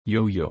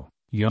Yo yo,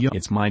 yo yo,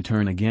 it's my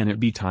turn again, it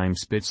be time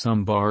spit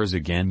some bars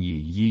again,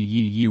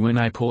 yee when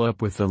I pull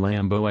up with the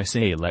Lambo I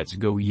say let's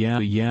go, yeah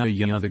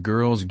the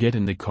girls get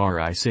in the car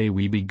I say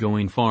we be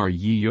going far,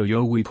 yee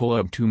yo we pull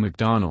up to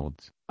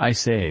McDonald's, I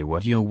say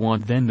what you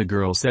want, then the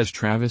girl says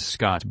Travis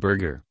Scott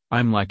burger,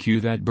 I'm like you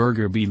that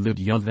burger be lit,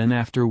 yeah, then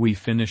after we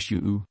finish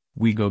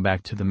we go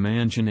back to the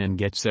mansion and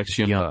get sex,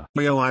 yeah.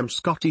 Yo, I'm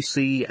Scotty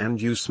C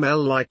and you smell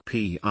like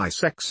pee. I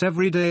sex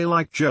every day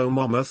like Joe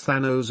Mama.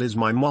 Thanos is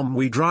my mom.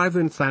 We drive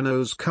in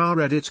Thanos car,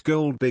 edit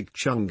gold big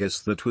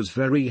chungus, that was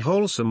very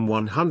wholesome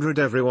 100,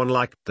 everyone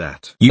liked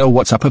that. Yo,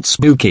 what's up, it's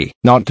Spooky,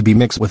 not to be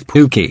mixed with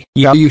Pookie.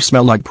 Yeah, you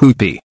smell like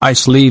poopy. I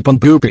sleep on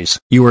poopies.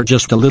 You are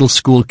just a little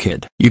school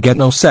kid. You get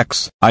no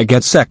sex. I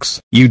get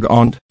sex. You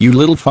don't, you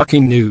little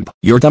fucking noob.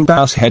 Your dumb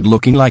ass head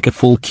looking like a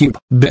full cube,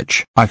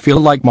 bitch. I feel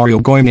like Mario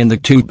going in the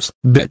tubes.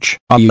 Bitch.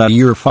 Oh yeah,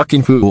 you're a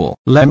fucking fool.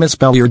 Let me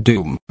spell your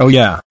doom. Oh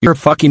yeah, you're a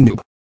fucking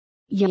noob.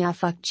 Yeah,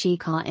 fuck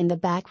Chica in the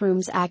back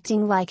rooms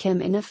acting like him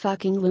in a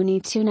fucking Looney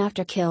Tune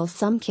after kill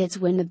some kids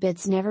when the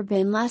bid's never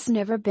been less,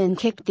 never been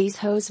kicked. These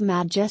hoes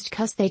mad just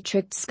cause they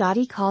tricked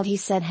Scotty, called he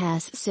said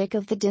has sick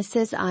of the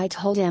disses. I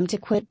told him to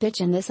quit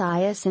bitchin' this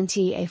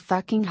ISNT a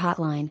fucking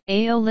hotline.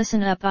 Ayo,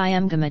 listen up, I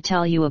am gonna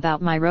tell you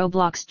about my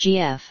Roblox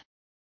GF.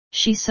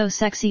 She's so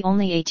sexy,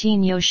 only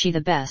 18, yo, she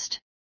the best.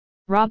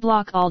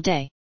 Roblox all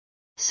day.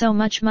 So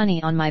much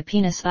money on my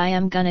penis, I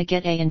am gonna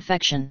get a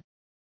infection.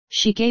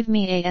 She gave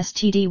me a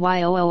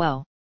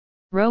STDYOOO.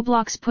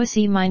 Roblox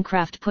pussy,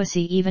 Minecraft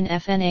pussy, even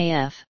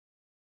FNAF.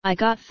 I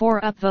got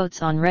 4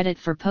 upvotes on Reddit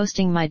for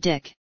posting my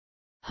dick.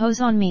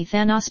 Hose on me,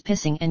 Thanos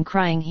pissing and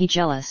crying, he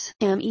jealous.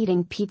 Am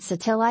eating pizza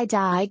till I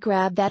die,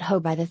 grab that hoe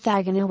by the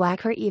thigh and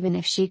whack her even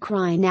if she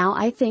cry. Now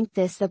I think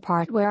this the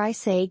part where I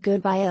say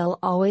goodbye, I'll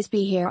always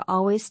be here,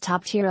 always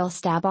top tier, I'll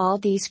stab all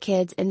these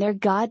kids in their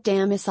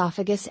goddamn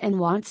esophagus and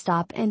won't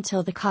stop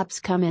until the cops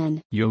come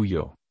in. Yo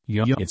yo,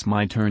 it's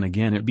my turn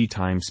again, it be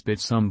time spit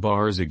some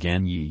bars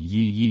again,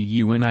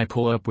 yee when I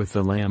pull up with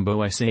the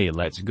Lambo I say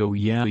let's go,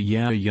 yeah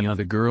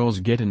the girls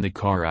get in the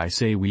car I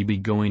say we be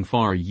going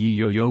far, yee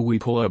yo we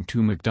pull up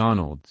to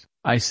McDonald's,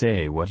 I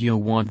say what you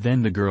want,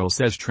 then the girl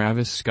says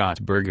Travis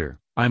Scott burger,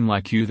 I'm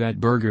like you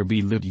that burger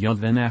be lit, yeah,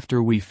 then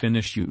after we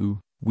finish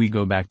we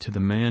go back to the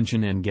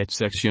mansion and get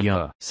sex,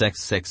 yeah.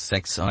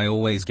 Sex, I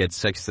always get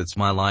sex, that's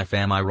my life,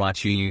 am I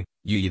right,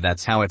 you,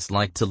 that's how it's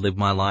like to live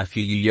my life,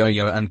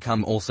 yo, and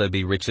come also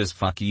be rich as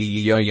fuck,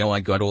 yo, I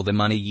got all the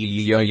money,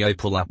 yo,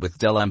 pull up with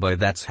Delambo,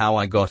 that's how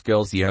I got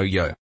girls,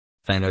 yo.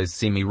 Thanos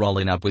see me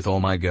rolling up with all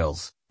my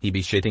girls, he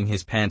be shitting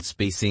his pants,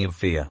 BC of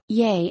fear.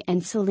 Yay,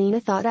 and Selena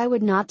thought I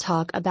would not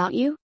talk about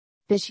you?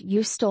 Bitch,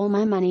 you stole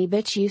my money,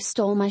 bitch, you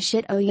stole my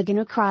shit, oh you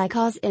gonna cry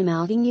cause I'm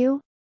outing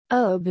you?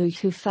 Oh boo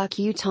hoo, fuck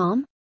you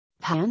Tom?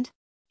 Pand?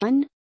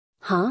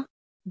 Huh?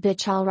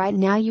 Bitch, alright,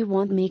 now you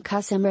want me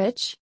cause I'm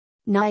rich?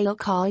 Now I'll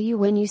call you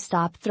when you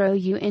stop, throw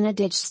you in a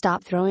ditch,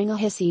 stop throwing a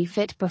hissy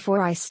fit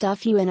before I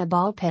stuff you in a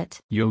ball pit.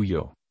 Yo,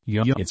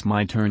 it's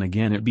my turn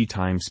again, it be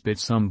time spit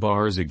some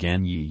bars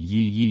again,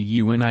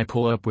 yee when I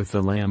pull up with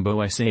the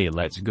Lambo I say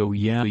let's go,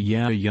 yeah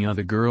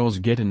the girls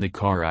get in the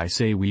car I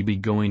say we be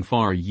going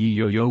far, yee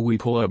yo we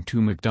pull up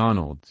to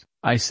McDonald's,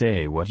 I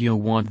say what you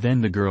want,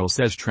 then the girl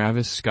says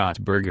Travis Scott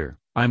burger,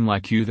 I'm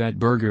like you that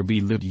burger be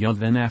lit, yeah,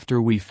 then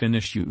after we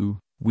finish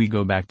we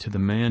go back to the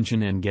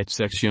mansion and get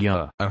sex,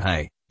 yeah. Oh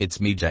hey, it's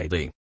me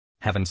JD.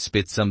 Haven't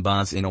spit some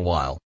bars in a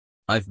while.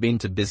 I've been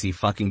too busy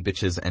fucking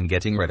bitches and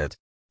getting Reddit.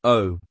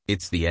 Oh,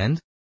 it's the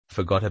end?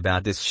 Forgot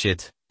about this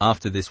shit,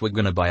 after this we're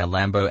gonna buy a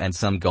Lambo and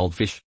some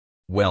goldfish.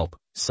 Welp,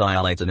 see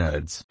ya later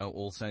nerds. Oh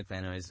also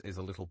Thanos is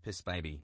a little piss baby.